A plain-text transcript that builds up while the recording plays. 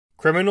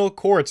Criminal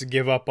courts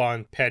give up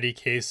on petty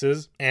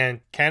cases,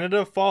 and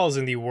Canada falls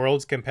in the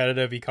world's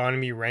competitive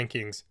economy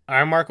rankings.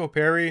 I'm Marco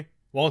Perri.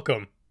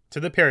 Welcome to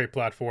the Perri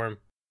platform.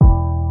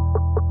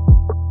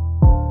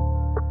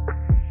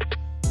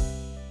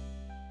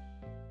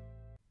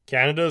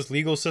 Canada's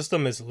legal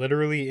system is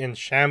literally in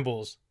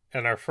shambles,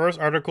 and our first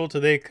article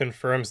today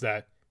confirms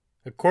that.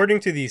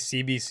 According to the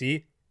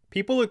CBC,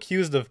 people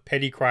accused of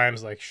petty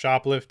crimes like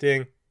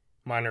shoplifting,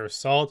 minor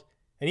assault,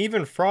 and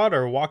even fraud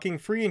are walking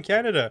free in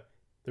Canada.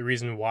 The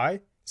reason why?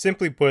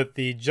 Simply put,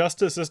 the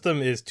justice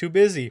system is too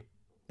busy.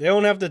 They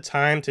don't have the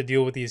time to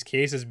deal with these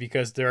cases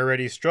because they're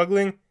already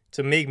struggling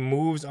to make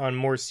moves on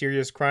more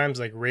serious crimes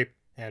like rape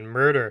and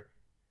murder.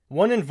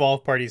 One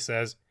involved party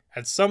says,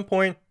 at some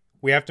point,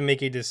 we have to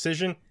make a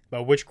decision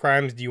about which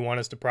crimes do you want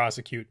us to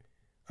prosecute.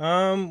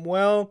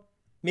 Well,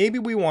 maybe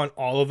we want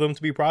all of them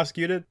to be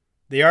prosecuted.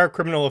 They are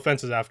criminal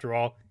offenses after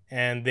all,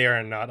 and they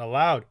are not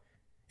allowed.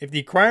 If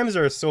the crimes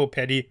are so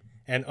petty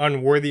and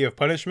unworthy of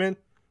punishment,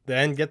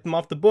 then get them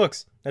off the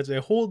books. That's a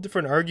whole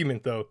different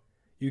argument though.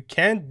 You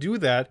can't do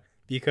that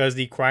because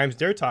the crimes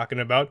they're talking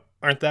about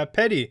aren't that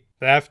petty.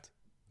 Theft,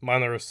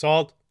 minor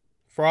assault,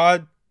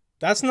 fraud,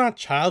 that's not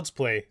child's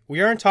play. We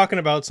aren't talking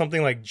about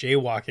something like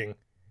jaywalking.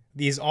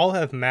 These all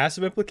have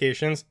massive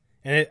implications,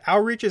 and it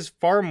outreaches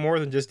far more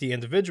than just the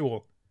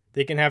individual.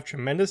 They can have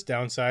tremendous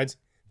downsides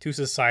to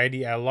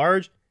society at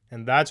large,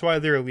 and that's why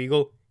they're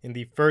illegal in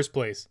the first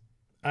place.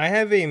 I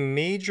have a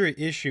major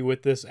issue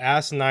with this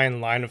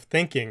asinine line of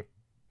thinking.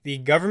 The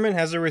government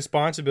has a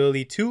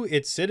responsibility to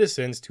its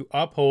citizens to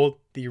uphold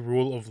the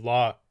rule of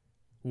law.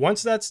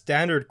 Once that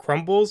standard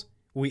crumbles,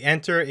 we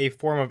enter a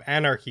form of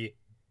anarchy.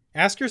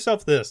 Ask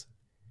yourself this: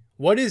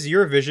 what is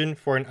your vision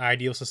for an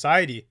ideal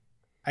society?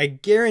 I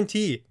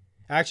guarantee,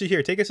 actually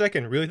here, take a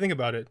second, really think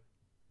about it.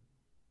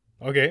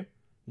 Okay,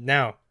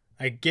 now,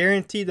 I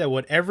guarantee that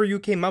whatever you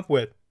came up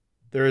with,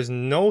 there is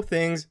no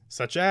things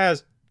such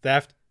as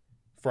theft,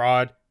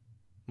 fraud,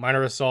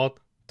 minor assault.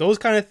 Those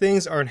kind of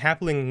things aren't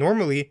happening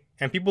normally,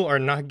 and people are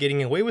not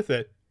getting away with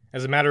it.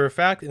 As a matter of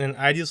fact, in an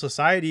ideal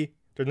society,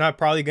 they're not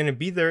probably going to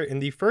be there in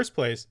the first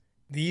place.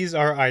 These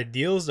are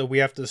ideals that we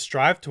have to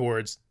strive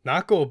towards,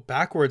 not go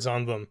backwards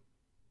on them.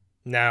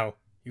 Now,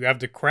 you have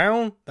the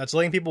Crown that's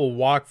letting people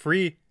walk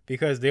free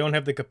because they don't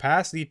have the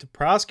capacity to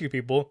prosecute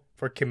people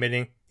for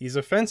committing these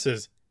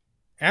offenses.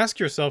 Ask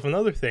yourself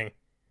another thing.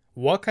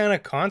 What kind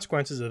of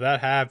consequences does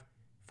that have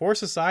for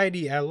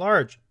society at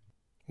large?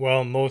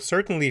 Well, most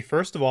certainly,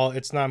 first of all,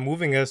 it's not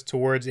moving us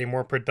towards a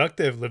more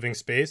productive living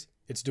space.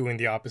 It's doing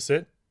the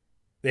opposite.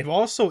 They've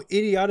also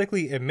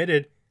idiotically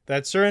admitted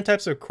that certain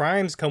types of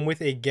crimes come with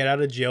a get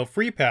out of jail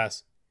free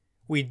pass.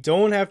 We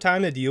don't have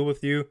time to deal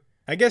with you.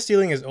 I guess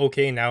stealing is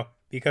okay now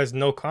because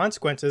no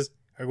consequences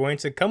are going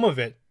to come of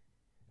it.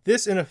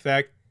 This, in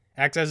effect,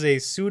 acts as a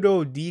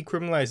pseudo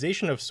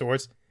decriminalization of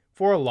sorts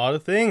for a lot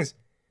of things.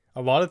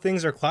 A lot of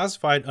things are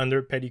classified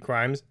under petty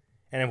crimes,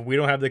 and if we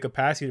don't have the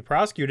capacity to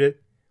prosecute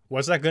it,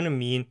 what's that going to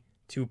mean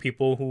to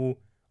people who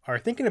are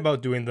thinking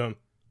about doing them?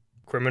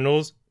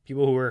 Criminals,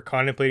 people who are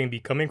contemplating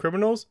becoming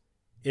criminals?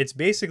 It's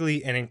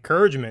basically an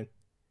encouragement.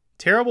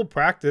 Terrible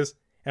practice,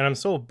 and I'm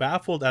so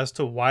baffled as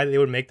to why they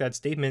would make that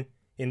statement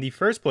in the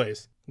first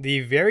place.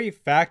 The very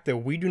fact that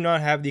we do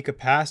not have the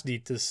capacity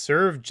to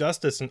serve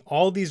justice in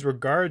all these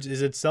regards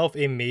is itself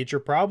a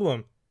major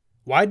problem.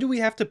 Why do we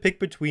have to pick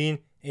between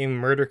a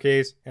murder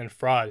case and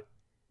fraud?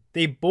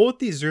 They both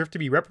deserve to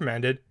be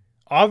reprimanded.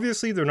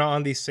 Obviously, they're not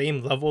on the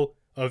same level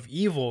of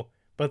evil,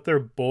 but they're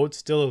both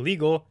still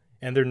illegal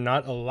and they're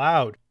not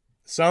allowed.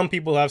 Some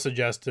people have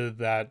suggested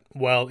that,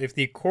 well, if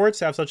the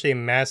courts have such a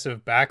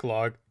massive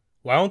backlog,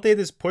 why don't they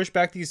just push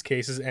back these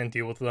cases and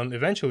deal with them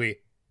eventually?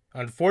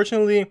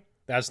 Unfortunately,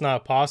 that's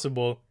not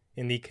possible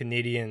in the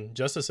Canadian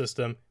justice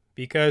system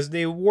because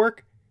they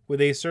work with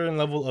a certain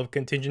level of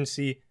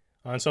contingency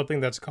on something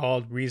that's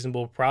called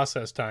reasonable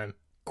process time.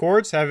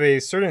 Courts have a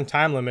certain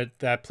time limit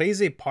that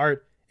plays a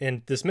part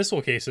in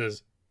dismissal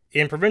cases.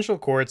 In provincial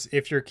courts,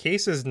 if your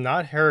case is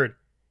not heard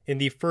in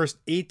the first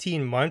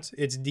 18 months,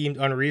 it's deemed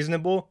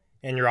unreasonable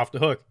and you're off the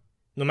hook.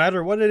 No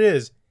matter what it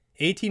is,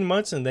 18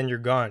 months and then you're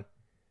gone.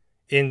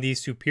 In the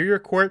Superior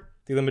Court,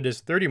 the limit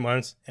is 30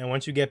 months, and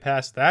once you get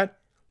past that,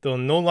 they'll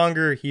no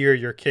longer hear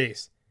your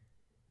case.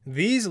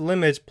 These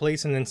limits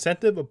place an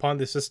incentive upon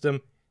the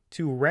system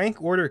to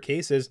rank order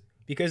cases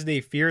because they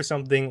fear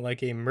something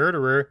like a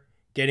murderer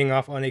getting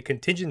off on a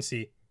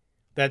contingency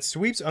that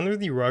sweeps under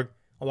the rug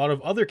a lot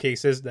of other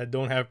cases that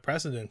don't have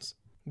precedence.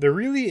 There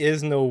really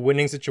is no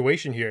winning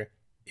situation here.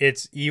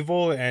 It's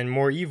evil and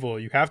more evil.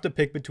 You have to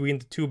pick between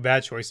the two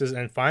bad choices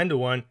and find the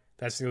one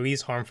that's the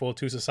least harmful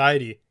to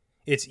society.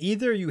 It's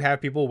either you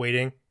have people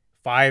waiting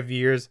 5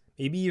 years,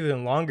 maybe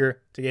even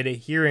longer, to get a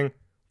hearing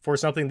for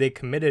something they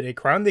committed, a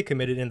crime they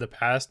committed in the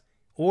past,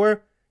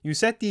 or you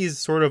set these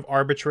sort of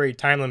arbitrary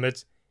time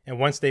limits, and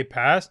once they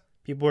pass,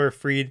 people are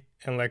freed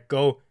and let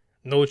go,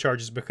 no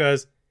charges,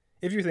 because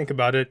if you think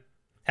about it,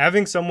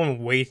 having someone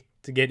wait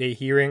to get a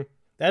hearing,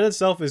 that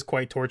itself is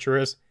quite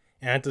torturous,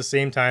 and at the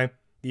same time,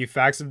 the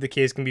facts of the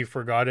case can be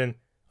forgotten.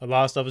 A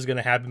lot of stuff is going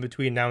to happen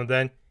between now and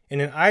then, In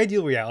an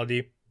ideal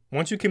reality,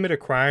 once you commit a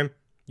crime,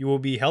 you will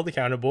be held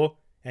accountable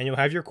and you'll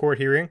have your court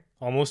hearing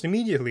almost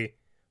immediately.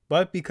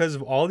 But because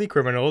of all the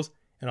criminals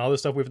and all the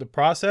stuff we have to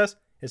process,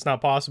 it's not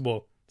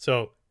possible.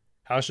 So,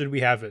 how should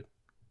we have it?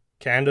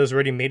 Canada's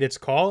already made its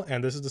call,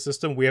 and this is the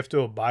system we have to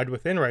abide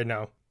within right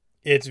now.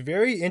 It's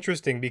very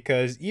interesting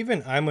because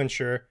even I'm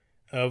unsure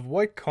of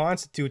what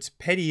constitutes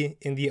petty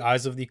in the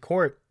eyes of the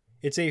court.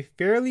 It's a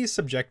fairly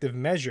subjective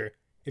measure.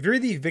 If you're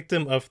the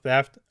victim of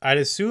theft, I'd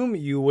assume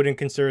you wouldn't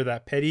consider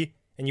that petty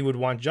and you would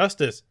want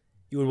justice.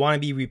 You would want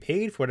to be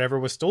repaid for whatever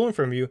was stolen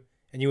from you,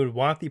 and you would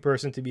want the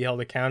person to be held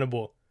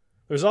accountable.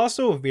 There's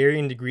also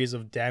varying degrees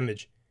of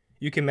damage.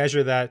 You can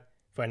measure that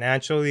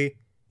financially,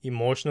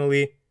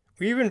 emotionally,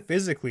 or even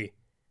physically.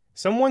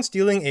 Someone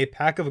stealing a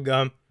pack of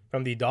gum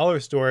from the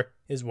dollar store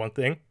is one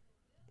thing.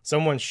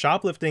 Someone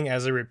shoplifting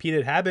as a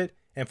repeated habit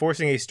and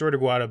forcing a store to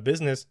go out of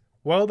business,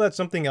 well, that's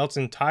something else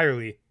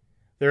entirely.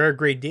 There are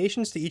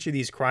gradations to each of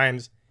these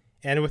crimes,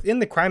 and within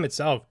the crime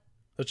itself,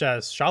 such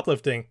as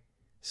shoplifting,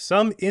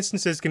 some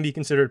instances can be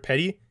considered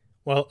petty,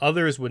 while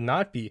others would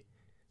not be.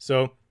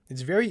 So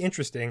it's very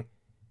interesting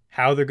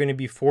how they're going to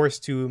be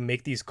forced to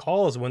make these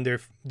calls when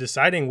they're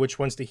deciding which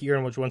ones to hear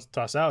and which ones to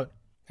toss out.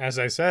 As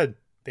I said,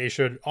 they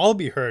should all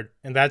be heard,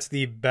 and that's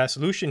the best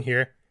solution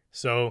here.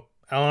 So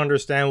I don't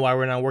understand why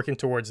we're not working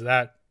towards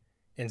that.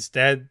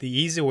 Instead, the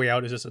easy way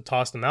out is just to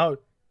toss them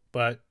out.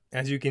 But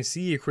as you can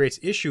see, it creates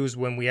issues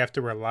when we have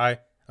to rely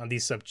on the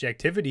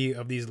subjectivity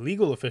of these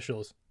legal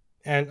officials.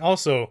 And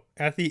also,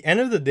 at the end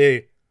of the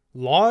day,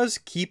 laws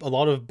keep a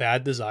lot of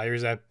bad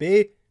desires at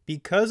bay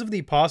because of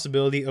the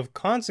possibility of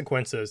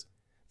consequences.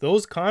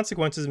 Those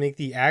consequences make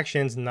the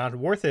actions not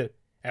worth it,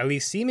 at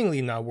least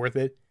seemingly not worth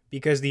it,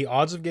 because the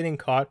odds of getting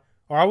caught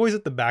are always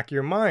at the back of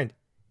your mind.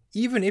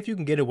 Even if you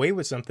can get away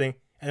with something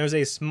and there's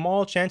a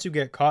small chance you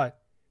get caught,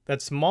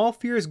 that small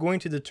fear is going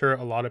to deter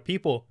a lot of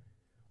people.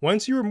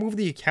 Once you remove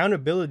the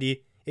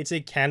accountability, it's a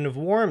can of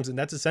worms, and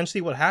that's essentially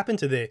what happened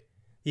today.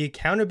 The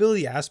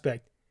accountability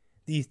aspect,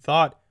 the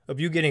thought of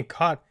you getting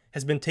caught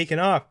has been taken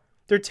off.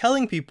 They're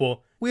telling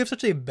people, we have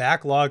such a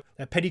backlog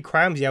that petty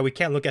crimes, yeah, we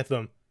can't look at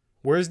them.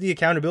 Where's the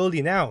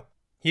accountability now?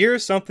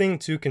 Here's something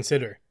to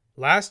consider.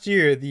 Last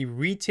year, the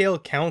Retail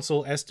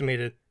Council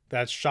estimated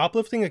that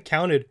shoplifting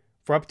accounted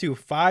for up to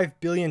 $5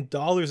 billion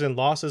in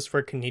losses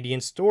for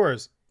Canadian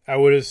stores. I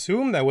would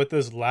assume that with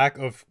this lack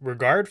of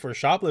regard for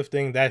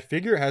shoplifting, that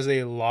figure has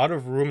a lot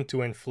of room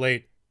to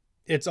inflate.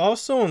 It's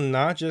also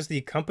not just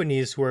the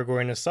companies who are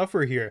going to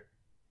suffer here.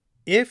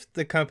 If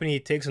the company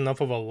takes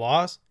enough of a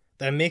loss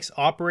that makes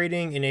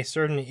operating in a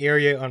certain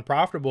area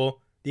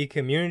unprofitable, the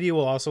community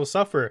will also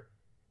suffer.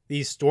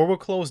 The store will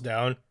close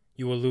down,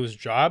 you will lose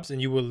jobs,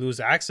 and you will lose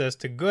access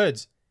to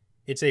goods.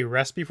 It's a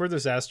recipe for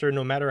disaster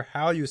no matter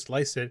how you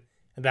slice it,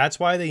 and that's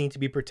why they need to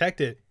be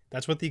protected.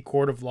 That's what the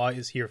court of law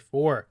is here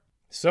for.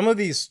 Some of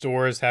these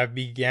stores have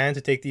began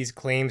to take these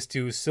claims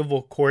to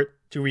civil court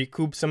to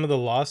recoup some of the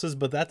losses,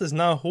 but that does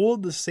not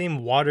hold the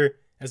same water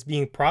as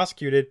being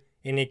prosecuted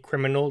in a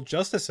criminal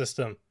justice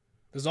system.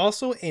 There's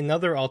also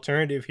another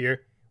alternative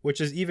here, which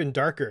is even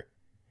darker.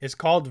 It's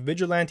called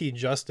vigilante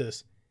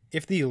justice.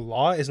 If the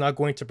law is not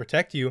going to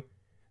protect you,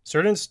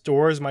 certain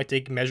stores might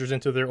take measures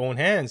into their own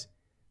hands.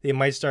 They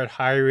might start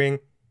hiring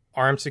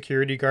armed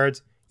security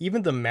guards.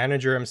 Even the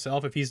manager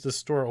himself, if he's the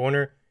store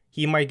owner,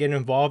 he might get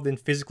involved in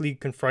physically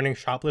confronting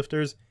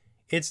shoplifters.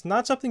 It's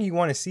not something you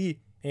want to see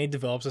in a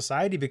developed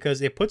society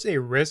because it puts a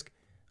risk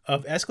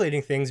of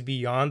escalating things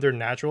beyond their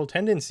natural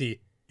tendency.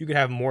 You could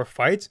have more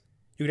fights.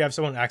 You could have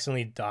someone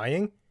accidentally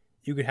dying.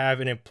 You could have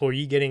an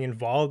employee getting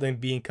involved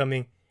and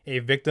becoming a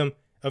victim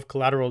of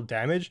collateral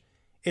damage.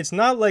 It's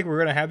not like we're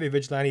going to have a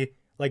vigilante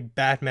like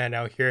Batman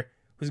out here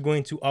who's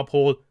going to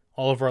uphold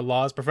all of our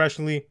laws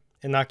professionally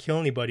and not kill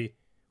anybody.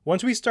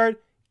 Once we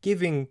start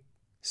giving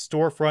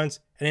storefronts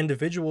and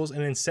individuals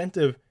an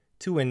incentive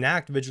to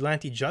enact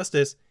vigilante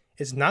justice,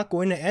 it's not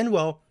going to end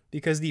well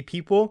because the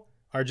people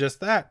are just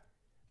that.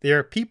 They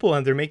are people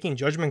and they're making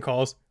judgment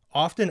calls,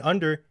 often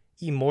under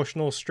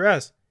emotional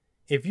stress.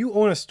 If you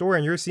own a store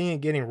and you're seeing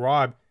it getting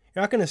robbed,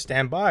 you're not going to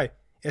stand by,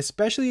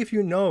 especially if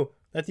you know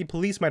that the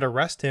police might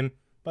arrest him,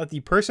 but the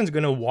person's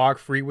going to walk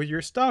free with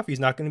your stuff. He's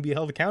not going to be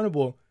held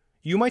accountable.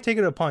 You might take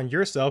it upon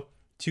yourself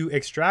to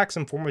extract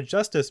some form of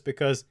justice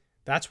because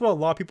that's what a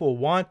lot of people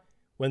want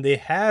when they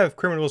have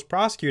criminals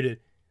prosecuted.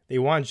 They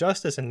want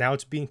justice and now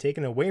it's being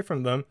taken away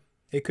from them.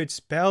 It could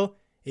spell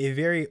a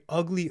very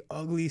ugly,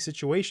 ugly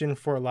situation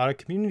for a lot of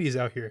communities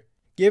out here.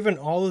 Given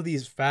all of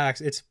these facts,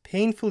 it's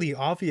painfully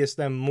obvious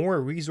that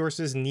more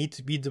resources need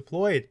to be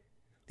deployed.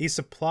 The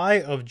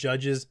supply of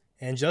judges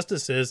and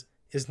justices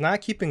is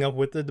not keeping up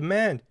with the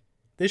demand.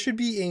 This should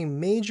be a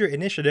major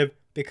initiative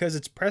because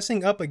it's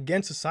pressing up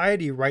against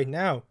society right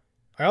now.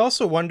 I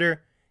also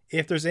wonder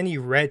if there's any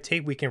red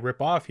tape we can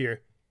rip off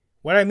here.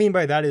 What I mean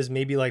by that is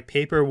maybe like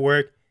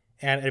paperwork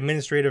and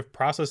administrative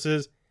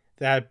processes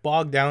that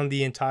bog down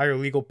the entire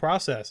legal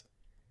process.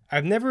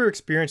 I've never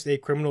experienced a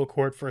criminal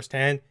court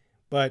firsthand,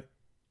 but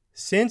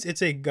since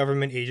it's a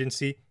government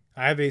agency,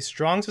 I have a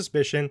strong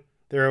suspicion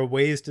there are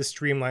ways to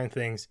streamline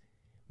things.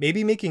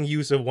 maybe making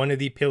use of one of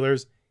the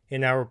pillars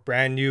in our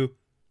brand new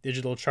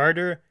digital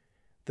charter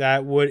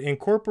that would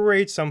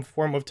incorporate some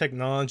form of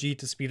technology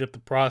to speed up the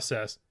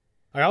process.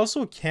 I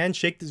also can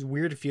shake this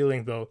weird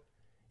feeling though.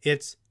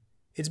 It's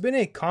been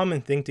a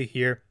common thing to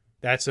hear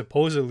that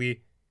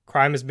supposedly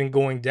crime has been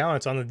going down,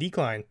 it's on the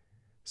decline.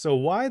 So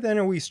why then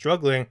are we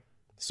struggling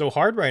so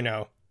hard right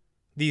now?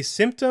 The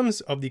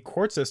symptoms of the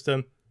court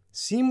system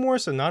seem more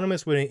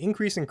synonymous with an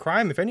increase in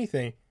crime, if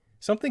anything.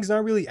 Something's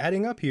not really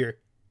adding up here.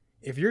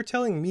 If you're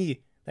telling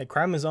me that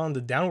crime is on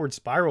the downward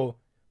spiral,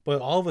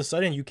 but all of a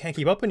sudden you can't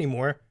keep up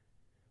anymore,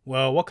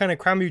 well, what kind of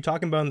crime are you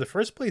talking about in the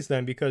first place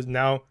then? Because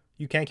now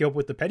you can't keep up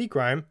with the petty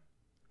crime.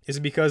 Is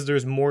it because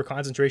there's more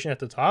concentration at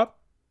the top?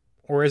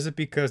 Or is it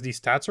because these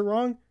stats are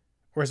wrong?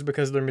 Or is it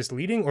because they're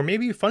misleading? Or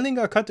maybe funding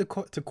got cut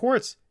to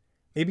courts.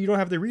 Maybe you don't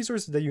have the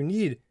resources that you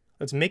need.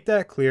 Let's make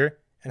that clear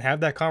and have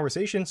that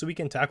conversation so we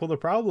can tackle the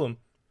problem.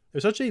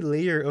 There's such a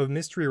layer of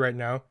mystery right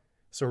now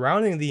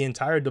surrounding the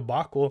entire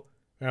debacle,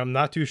 and I'm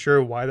not too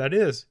sure why that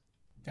is.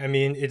 I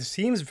mean, it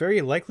seems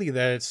very likely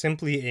that it's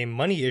simply a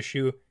money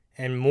issue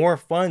and more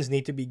funds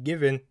need to be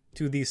given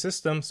to the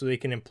system so they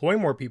can employ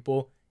more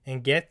people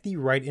and get the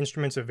right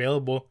instruments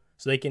available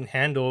so they can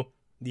handle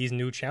these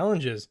new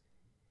challenges.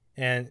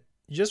 And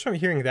just from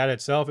hearing that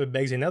itself, it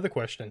begs another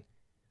question.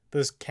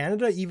 Does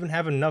Canada even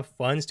have enough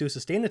funds to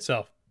sustain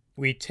itself?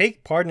 We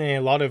take part in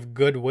a lot of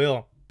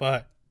goodwill,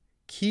 but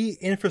key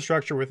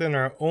infrastructure within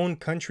our own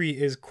country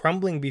is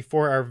crumbling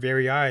before our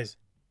very eyes.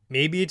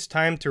 Maybe it's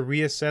time to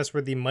reassess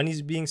where the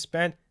money's being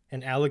spent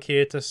and allocate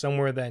it to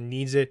somewhere that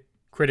needs it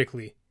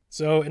critically.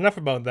 So enough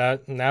about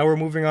that. Now we're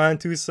moving on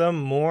to some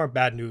more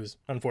bad news,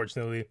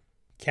 unfortunately.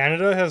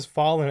 Canada has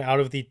fallen out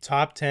of the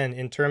top 10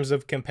 in terms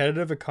of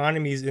competitive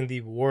economies in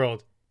the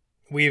world.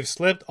 We've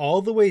slipped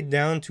all the way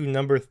down to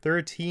number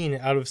 13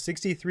 out of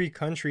 63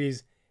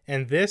 countries,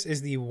 and this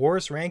is the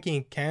worst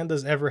ranking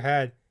Canada's ever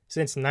had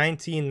since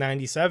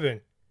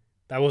 1997.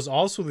 That was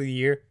also the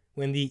year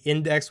when the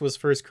index was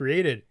first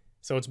created,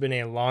 so it's been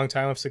a long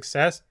time of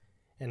success,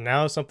 and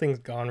now something's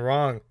gone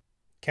wrong.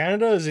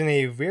 Canada is in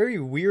a very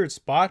weird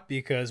spot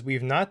because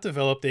we've not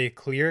developed a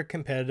clear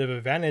competitive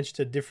advantage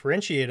to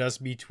differentiate us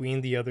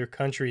between the other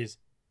countries.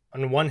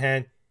 On one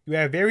hand, you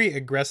have very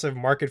aggressive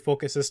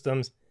market-focused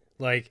systems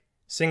like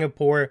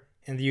Singapore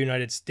and the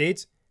United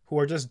States who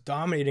are just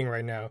dominating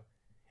right now.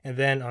 And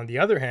then on the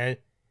other hand,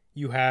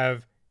 you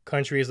have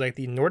countries like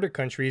the Nordic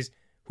countries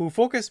who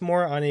focus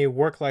more on a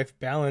work-life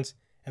balance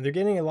and they're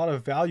getting a lot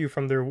of value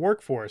from their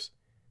workforce.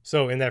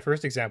 So in that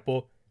first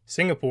example,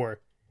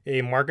 Singapore,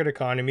 a market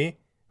economy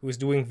who's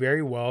doing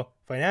very well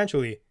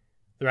financially.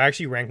 They're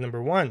actually ranked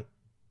number 1.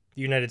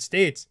 The United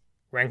States,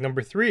 ranked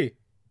number 3.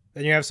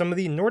 Then you have some of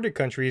the Nordic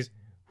countries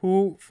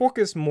who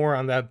focus more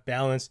on that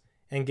balance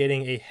and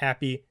getting a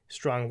happy,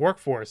 strong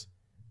workforce.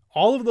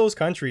 All of those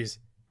countries,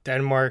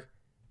 Denmark,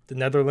 the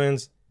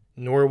Netherlands,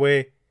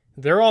 Norway,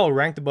 they're all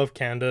ranked above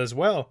Canada as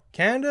well.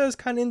 Canada is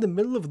kind of in the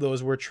middle of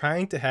those. We're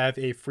trying to have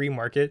a free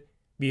market,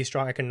 be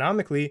strong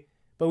economically,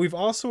 but we've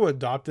also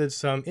adopted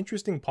some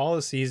interesting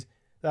policies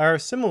that are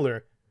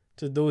similar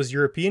to those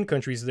European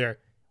countries there.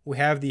 We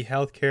have the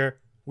healthcare,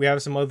 we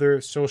have some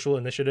other social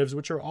initiatives,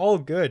 which are all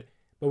good,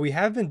 but we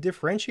haven't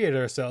differentiated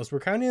ourselves. We're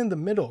kind of in the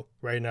middle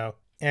right now.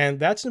 And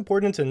that's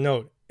important to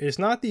note. It's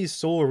not the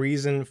sole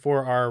reason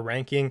for our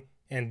ranking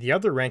and the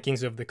other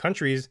rankings of the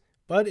countries,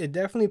 but it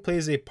definitely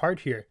plays a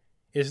part here.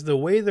 It's the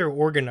way they're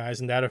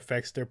organized and that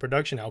affects their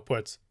production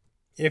outputs.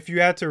 If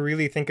you had to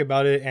really think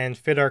about it and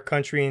fit our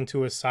country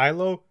into a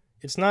silo,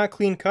 it's not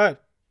clean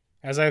cut.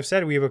 As I've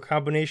said, we have a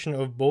combination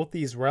of both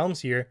these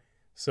realms here,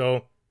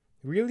 so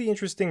really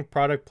interesting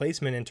product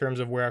placement in terms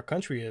of where our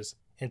country is.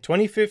 In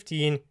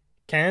 2015,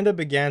 Canada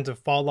began to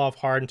fall off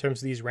hard in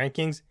terms of these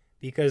rankings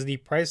because the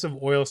price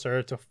of oil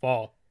started to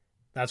fall.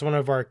 That's one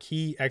of our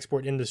key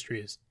export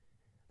industries.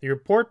 The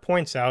report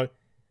points out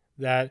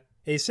that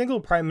a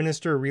single prime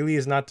minister really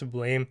is not to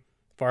blame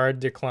for our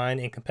decline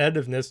in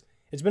competitiveness.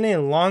 It's been a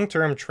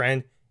long-term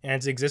trend and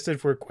it's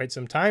existed for quite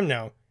some time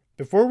now.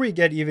 Before we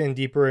get even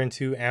deeper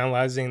into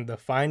analyzing the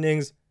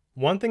findings,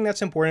 one thing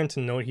that's important to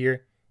note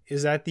here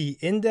is that the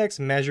index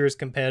measures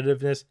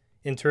competitiveness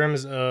in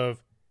terms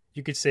of,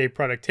 you could say,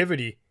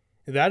 productivity.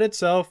 That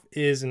itself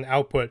is an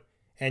output,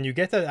 and you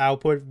get that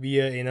output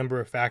via a number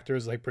of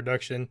factors like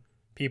production,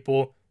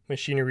 people,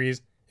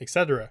 machineries,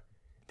 etc.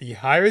 The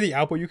higher the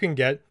output you can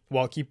get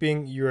while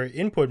keeping your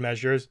input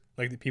measures,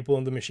 like the people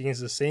and the machines,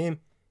 the same,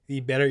 the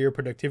better your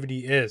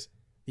productivity is.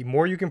 The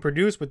more you can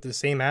produce with the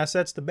same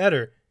assets, the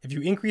better. If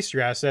you increase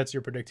your assets,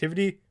 your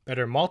productivity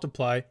better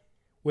multiply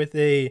with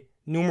a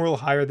numeral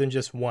higher than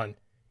just 1.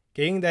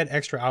 Getting that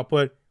extra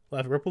output will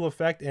have a ripple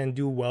effect and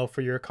do well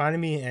for your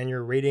economy and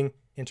your rating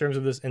in terms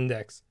of this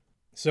index.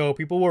 So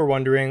people were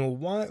wondering,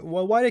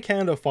 why did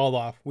Canada fall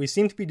off? We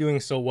seem to be doing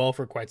so well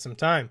for quite some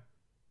time.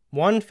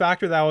 One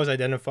factor that was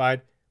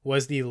identified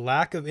was the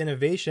lack of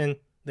innovation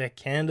that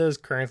Canada is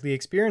currently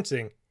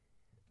experiencing.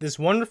 This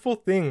wonderful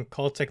thing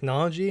called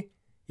technology,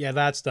 yeah,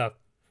 that stuff,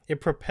 it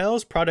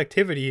propels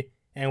productivity,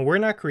 and we're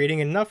not creating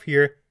enough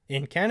here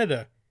in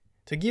Canada.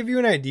 To give you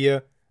an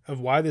idea, of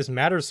why this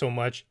matters so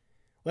much,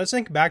 let's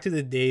think back to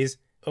the days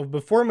of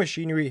before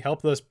machinery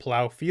helped us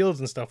plow fields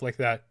and stuff like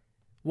that.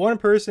 One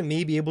person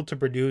may be able to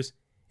produce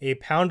a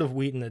pound of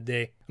wheat in a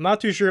day. I'm not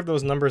too sure if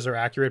those numbers are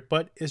accurate,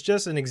 but it's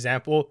just an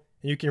example,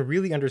 and you can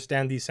really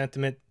understand the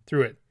sentiment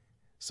through it.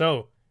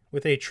 So,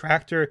 with a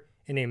tractor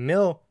and a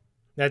mill,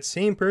 that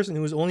same person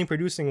who was only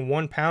producing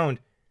 1 pound,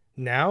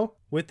 now,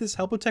 with this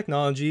help of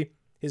technology,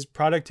 his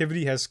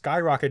productivity has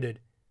skyrocketed.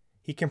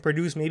 He can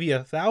produce maybe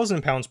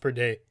 1,000 pounds per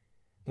day.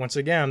 Once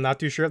again, I'm not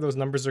too sure if those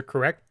numbers are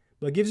correct,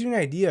 but it gives you an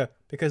idea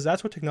because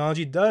that's what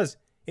technology does.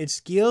 It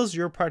scales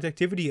your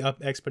productivity up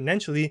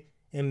exponentially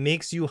and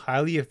makes you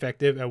highly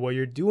effective at what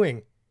you're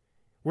doing.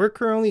 We're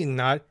currently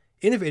not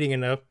innovating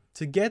enough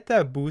to get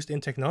that boost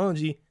in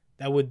technology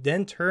that would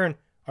then turn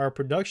our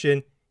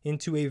production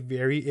into a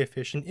very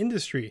efficient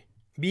industry.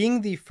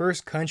 Being the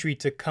first country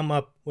to come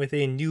up with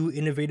a new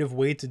innovative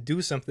way to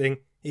do something,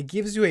 it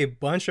gives you a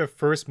bunch of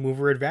first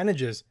mover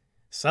advantages.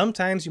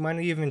 Sometimes you might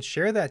not even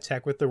share that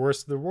tech with the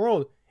rest of the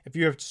world if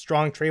you have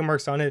strong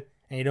trademarks on it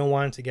and you don't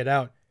want it to get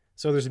out.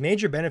 So there's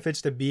major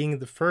benefits to being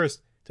the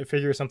first to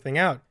figure something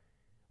out.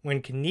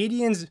 When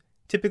Canadians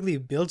typically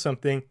build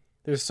something,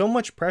 there's so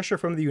much pressure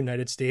from the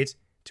United States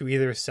to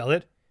either sell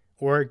it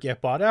or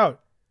get bought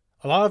out.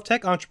 A lot of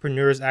tech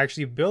entrepreneurs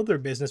actually build their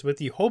business with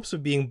the hopes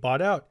of being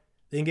bought out.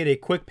 They can get a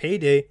quick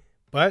payday,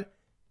 but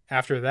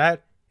after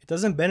that, it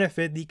doesn't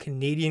benefit the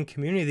Canadian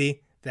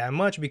community that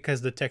much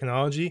because the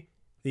technology,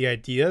 the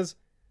ideas,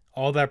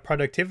 all that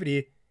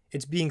productivity,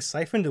 it's being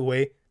siphoned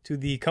away to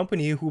the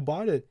company who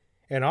bought it.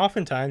 And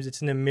oftentimes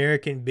it's an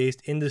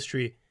American-based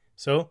industry.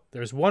 So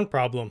there's one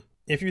problem.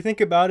 If you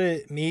think about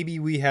it, maybe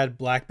we had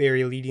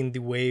BlackBerry leading the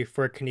way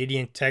for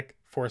Canadian tech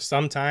for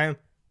some time,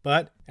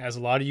 but as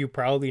a lot of you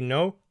probably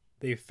know,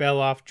 they fell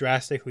off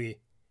drastically.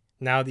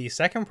 Now the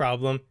second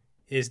problem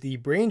is the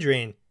brain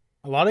drain.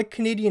 A lot of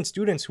Canadian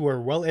students who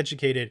are well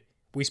educated,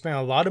 we spend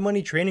a lot of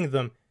money training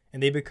them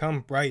and they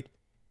become bright.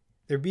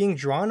 They're being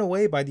drawn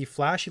away by the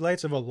flashy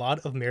lights of a lot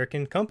of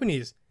American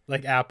companies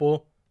like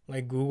Apple,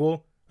 like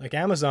Google, like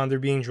Amazon. They're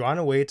being drawn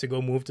away to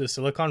go move to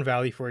Silicon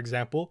Valley, for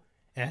example.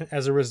 And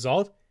as a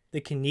result,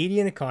 the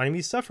Canadian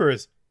economy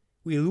suffers.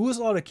 We lose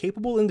a lot of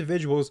capable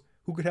individuals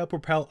who could help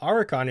propel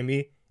our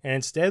economy, and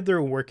instead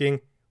they're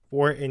working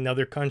for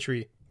another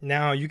country.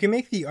 Now, you can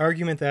make the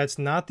argument that it's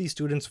not the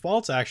students'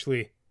 faults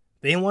actually.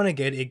 They want to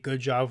get a good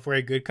job for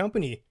a good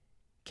company.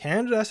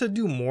 Canada has to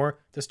do more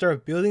to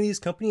start building these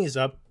companies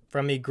up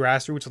from a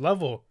grassroots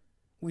level.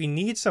 We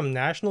need some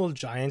national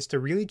giants to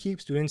really keep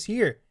students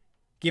here.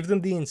 Give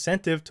them the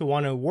incentive to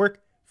want to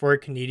work for a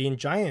Canadian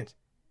giant.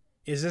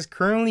 Is this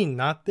currently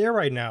not there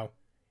right now?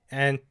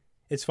 And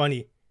it's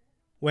funny,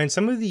 when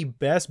some of the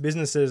best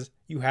businesses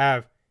you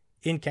have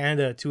in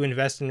Canada to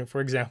invest in,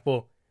 for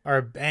example,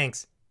 are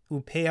banks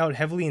who pay out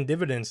heavily in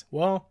dividends,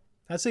 well,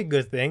 that's a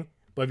good thing.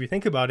 But if you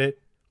think about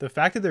it, the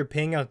fact that they're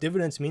paying out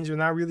dividends means they're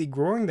not really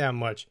growing that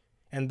much.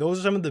 And those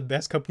are some of the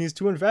best companies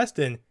to invest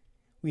in.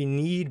 We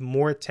need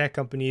more tech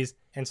companies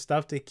and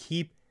stuff to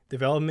keep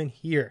development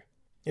here.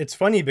 It's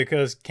funny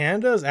because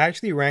Canada is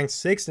actually ranked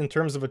 6th in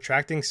terms of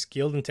attracting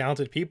skilled and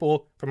talented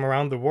people from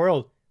around the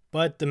world,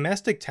 but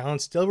domestic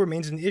talent still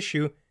remains an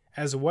issue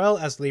as well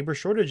as labor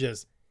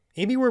shortages.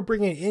 Maybe we're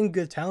bringing in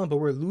good talent, but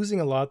we're losing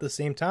a lot at the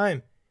same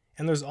time.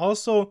 And there's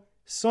also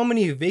so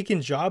many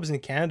vacant jobs in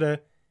Canada,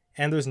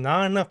 and there's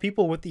not enough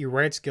people with the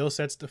right skill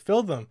sets to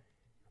fill them.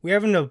 We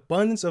have an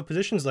abundance of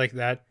positions like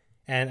that,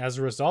 and as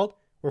a result,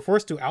 we're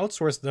forced to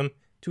outsource them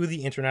to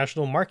the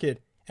international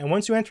market. And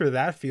once you enter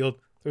that field,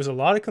 there's a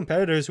lot of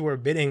competitors who are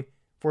bidding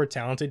for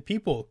talented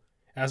people.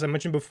 As I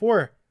mentioned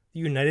before, the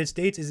United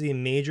States is a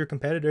major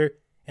competitor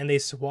and they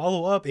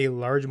swallow up a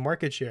large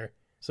market share.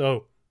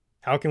 So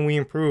how can we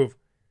improve?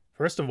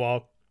 First of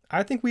all,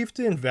 I think we have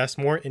to invest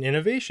more in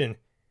innovation.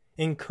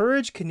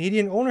 Encourage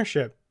Canadian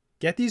ownership.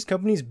 Get these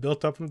companies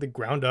built up from the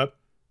ground up.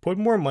 Put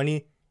more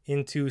money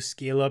into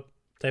scale-up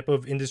type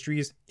of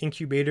industries,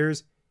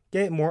 incubators.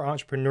 Get more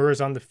entrepreneurs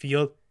on the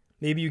field.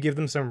 Maybe you give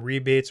them some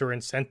rebates or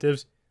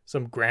incentives,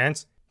 some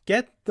grants.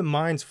 Get the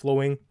minds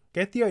flowing,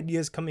 get the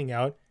ideas coming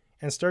out,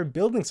 and start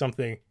building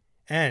something.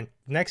 And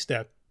next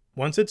step,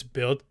 once it's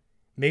built,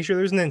 make sure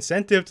there's an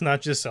incentive to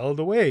not just sell it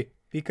away,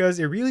 because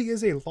it really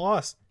is a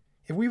loss.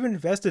 If we've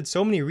invested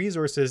so many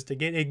resources to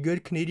get a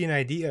good Canadian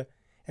idea,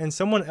 and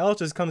someone else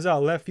just comes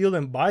out left field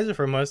and buys it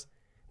from us,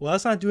 well,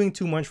 that's not doing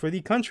too much for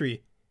the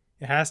country.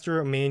 It has to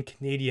remain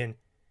Canadian.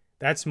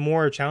 That's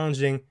more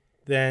challenging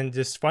than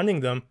just funding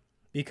them,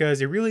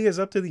 because it really is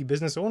up to the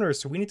business owners.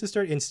 So we need to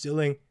start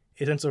instilling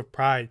a sense of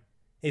pride,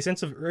 a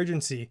sense of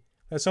urgency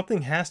that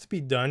something has to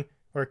be done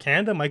or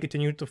Canada might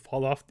continue to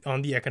fall off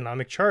on the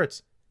economic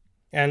charts.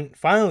 And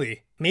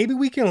finally, maybe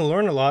we can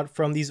learn a lot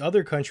from these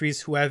other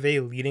countries who have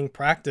a leading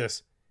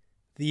practice.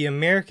 The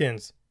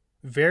Americans,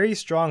 very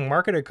strong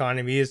market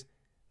economies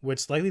with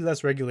slightly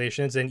less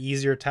regulations and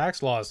easier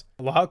tax laws.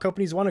 A lot of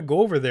companies want to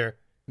go over there.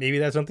 Maybe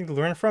that's something to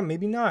learn from,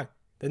 maybe not.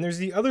 Then there's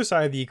the other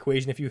side of the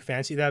equation if you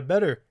fancy that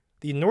better.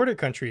 The Nordic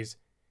countries.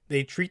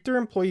 They treat their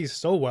employees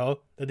so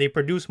well that they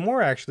produce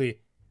more actually.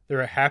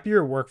 They're a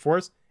happier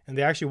workforce and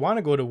they actually want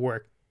to go to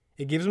work.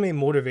 It gives them a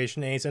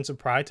motivation and a sense of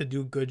pride to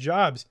do good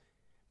jobs.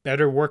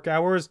 Better work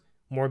hours,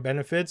 more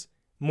benefits,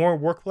 more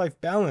work-life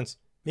balance.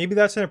 Maybe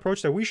that's an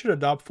approach that we should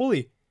adopt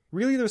fully.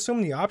 Really, there's so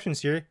many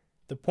options here.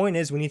 The point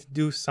is we need to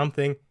do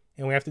something,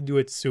 and we have to do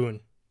it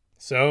soon.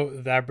 So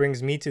that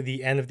brings me to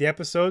the end of the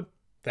episode.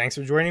 Thanks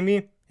for joining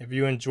me. If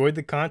you enjoyed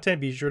the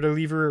content, be sure to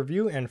leave a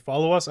review and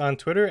follow us on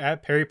Twitter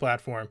at Perri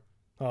Platform.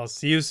 I'll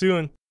see you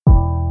soon.